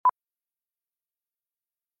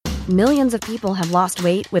Millions of people have lost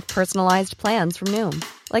weight with personalized plans from Noom.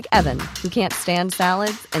 Like Evan, who can't stand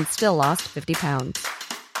salads and still lost 50 pounds.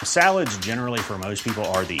 Salads generally for most people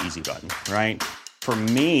are the easy button, right? For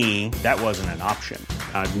me, that wasn't an option.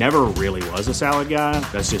 I never really was a salad guy.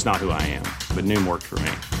 That's just not who I am. But Noom worked for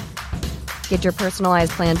me. Get your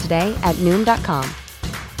personalized plan today at Noom.com.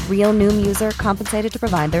 Real Noom user compensated to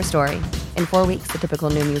provide their story. In 4 weeks, the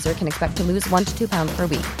typical Noom user can expect to lose 1 to 2 pounds per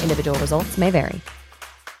week. Individual results may vary.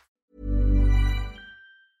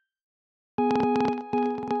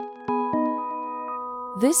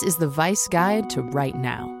 This is the Vice Guide to Right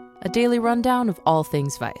Now, a daily rundown of all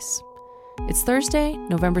things Vice. It's Thursday,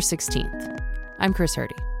 November 16th. I'm Chris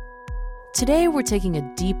Hurdy. Today, we're taking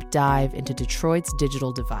a deep dive into Detroit's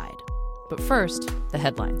digital divide. But first, the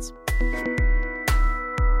headlines.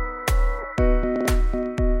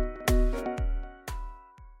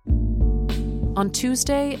 On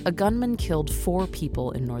Tuesday, a gunman killed 4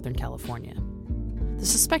 people in Northern California. The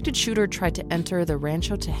suspected shooter tried to enter the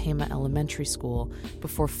Rancho Tehama Elementary School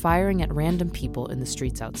before firing at random people in the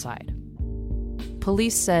streets outside.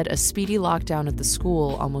 Police said a speedy lockdown at the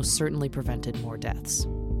school almost certainly prevented more deaths.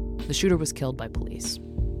 The shooter was killed by police.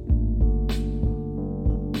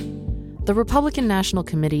 The Republican National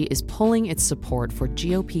Committee is pulling its support for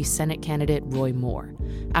GOP Senate candidate Roy Moore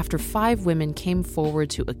after 5 women came forward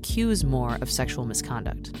to accuse Moore of sexual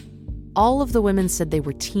misconduct. All of the women said they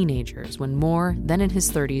were teenagers when Moore, then in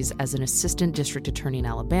his 30s as an assistant district attorney in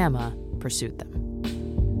Alabama, pursued them.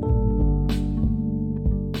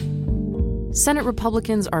 Senate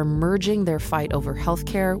Republicans are merging their fight over health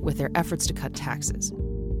care with their efforts to cut taxes.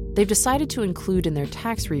 They've decided to include in their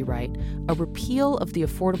tax rewrite a repeal of the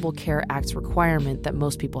Affordable Care Act's requirement that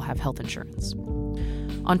most people have health insurance.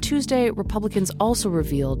 On Tuesday, Republicans also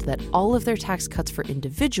revealed that all of their tax cuts for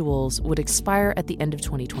individuals would expire at the end of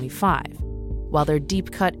 2025, while their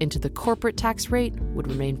deep cut into the corporate tax rate would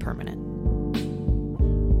remain permanent.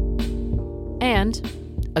 And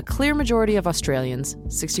a clear majority of Australians,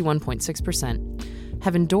 61.6%,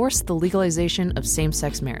 have endorsed the legalization of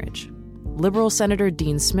same-sex marriage. Liberal Senator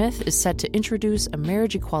Dean Smith is set to introduce a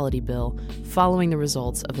marriage equality bill following the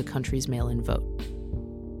results of the country's mail-in vote.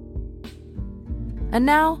 And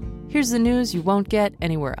now, here's the news you won't get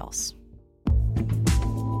anywhere else.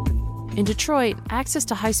 In Detroit, access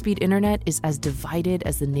to high-speed internet is as divided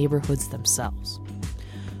as the neighborhoods themselves.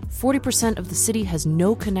 40% of the city has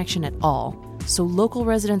no connection at all, so local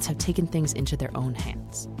residents have taken things into their own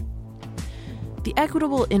hands. The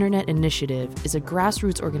Equitable Internet Initiative is a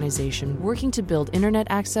grassroots organization working to build internet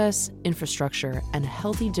access, infrastructure, and a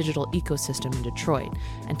healthy digital ecosystem in Detroit,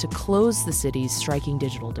 and to close the city's striking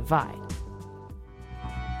digital divide.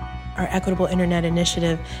 Our Equitable Internet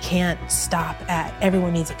Initiative can't stop at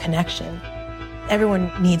everyone needs a connection. Everyone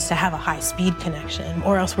needs to have a high-speed connection,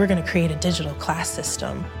 or else we're going to create a digital class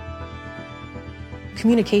system.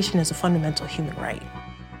 Communication is a fundamental human right.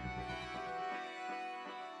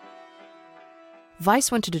 Vice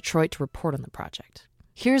went to Detroit to report on the project.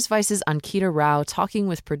 Here's Vice's Ankita Rao talking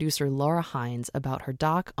with producer Laura Hines about her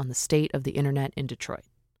doc on the state of the internet in Detroit.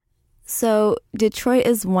 So, Detroit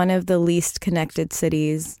is one of the least connected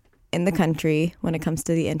cities in the country when it comes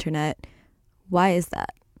to the internet. Why is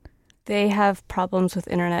that? They have problems with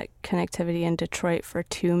internet connectivity in Detroit for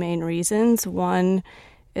 2 main reasons. One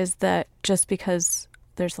is that just because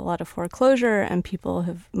there's a lot of foreclosure and people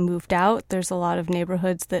have moved out, there's a lot of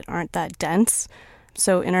neighborhoods that aren't that dense.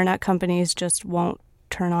 So internet companies just won't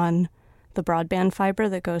turn on the broadband fiber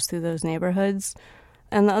that goes through those neighborhoods.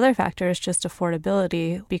 And the other factor is just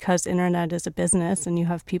affordability, because internet is a business and you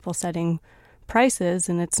have people setting prices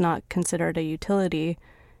and it's not considered a utility.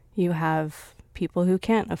 You have people who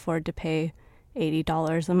can't afford to pay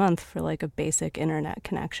 $80 a month for like a basic internet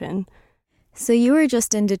connection. So you were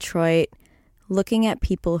just in Detroit looking at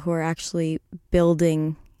people who are actually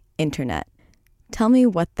building internet. Tell me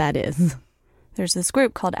what that is. There's this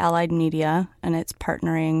group called Allied Media, and it's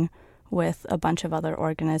partnering with a bunch of other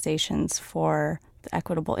organizations for the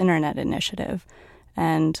Equitable Internet Initiative.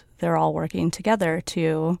 And they're all working together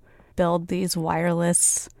to build these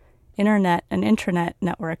wireless internet and intranet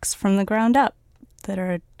networks from the ground up that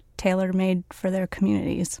are tailor-made for their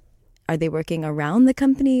communities. Are they working around the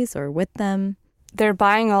companies or with them? They're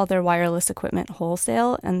buying all their wireless equipment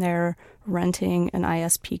wholesale, and they're renting an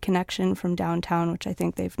ISP connection from downtown, which I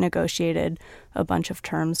think they've negotiated a bunch of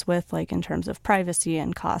terms with, like in terms of privacy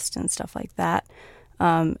and cost and stuff like that.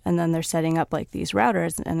 And then they're setting up like these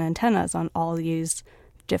routers and antennas on all these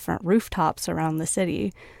different rooftops around the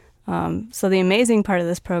city. So the amazing part of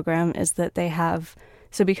this program is that they have,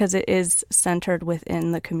 so because it is centered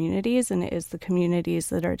within the communities and it is the communities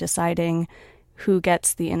that are deciding who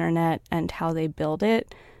gets the internet and how they build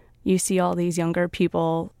it. You see all these younger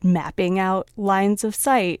people mapping out lines of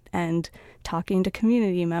sight and talking to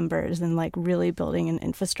community members and like really building an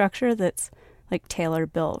infrastructure that's like tailor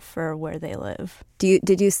built for where they live.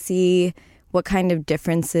 Did you see what kind of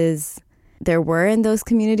differences there were in those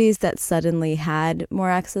communities that suddenly had more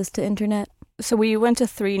access to internet? So we went to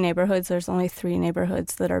 3 neighborhoods. There's only 3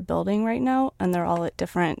 neighborhoods that are building right now, and they're all at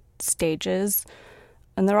different stages.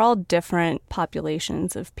 And they're all different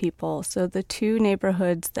populations of people. So the 2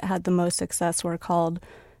 neighborhoods that had the most success were called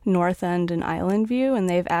North End and Island View, and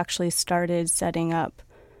they've actually started setting up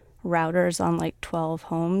routers on like 12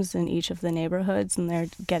 homes in each of the neighborhoods, and they're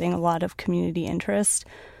getting a lot of community interest.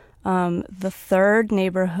 The 3rd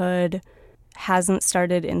neighborhood hasn't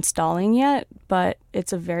started installing yet, but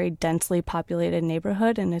it's a very densely populated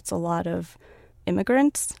neighborhood, and it's a lot of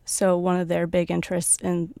immigrants. So one of their big interests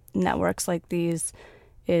in networks like these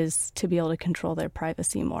is to be able to control their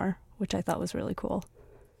privacy more, which I thought was really cool.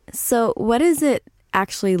 So what does it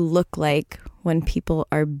actually look like when people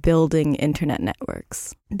are building internet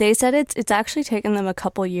networks? They said it's actually taken them a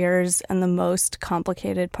couple years, and the most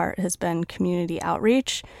complicated part has been community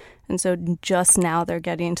outreach. And so just now they're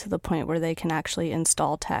getting to the point where they can actually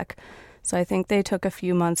install tech. So I think they took a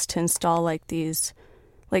few months to install like these,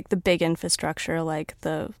 like the big infrastructure, like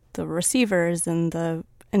the receivers and the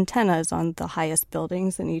antennas on the highest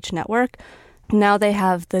buildings in each network. Now they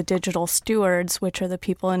have the digital stewards, which are the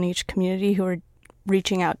people in each community who are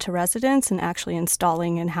reaching out to residents and actually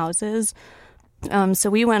installing in houses. So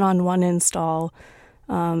we went on one install,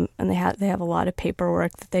 and they have a lot of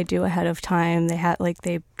paperwork that they do ahead of time.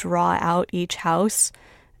 They draw out each house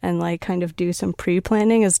and like kind of do some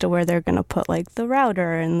pre-planning as to where they're going to put like the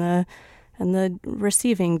router and the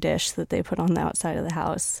receiving dish that they put on the outside of the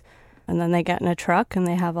house. And then they get in a truck and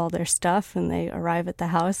they have all their stuff and they arrive at the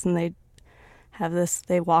house and they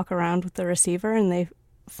walk around with the receiver and they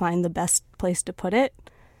find the best place to put it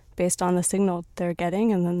based on the signal they're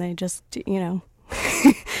getting. And then they just,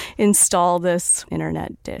 install this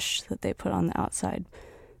internet dish that they put on the outside.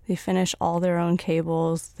 They finish all their own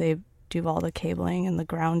cables. They do all the cabling and the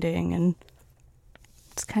grounding, and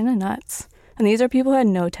it's kind of nuts. And these are people who had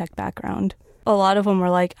no tech background. A lot of them were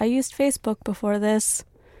like, I used Facebook before this.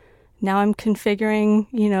 Now I'm configuring,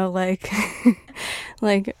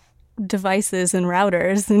 like devices and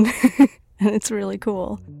routers, and and it's really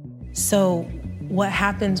cool. So what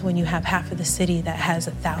happens when you have half of the city that has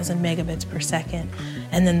 1,000 megabits per second,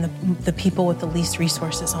 and then the people with the least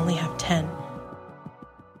resources only have 10?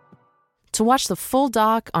 To watch the full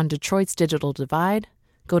doc on Detroit's digital divide,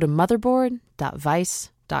 go to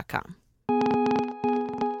motherboard.vice.com.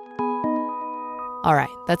 All right,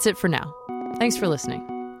 that's it for now. Thanks for listening.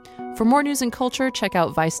 For more news and culture, check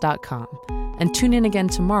out Vice.com and tune in again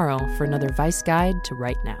tomorrow for another Vice Guide to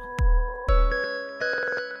Right Now.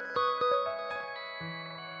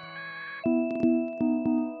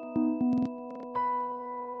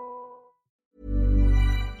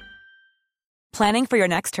 Planning for your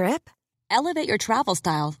next trip? Elevate your travel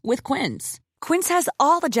style with Quince. Quince has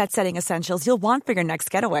all the jet-setting essentials you'll want for your next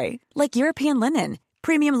getaway, like European linen,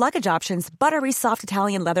 premium luggage options, buttery soft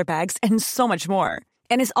Italian leather bags, and so much more.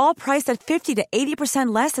 And is all priced at 50 to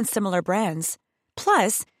 80% less than similar brands.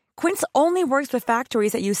 Plus, Quince only works with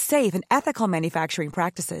factories that use safe and ethical manufacturing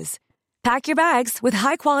practices. Pack your bags with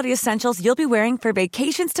high-quality essentials you'll be wearing for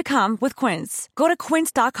vacations to come with Quince. Go to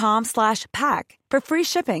quince.com/pack for free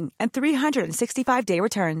shipping and 365-day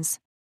returns.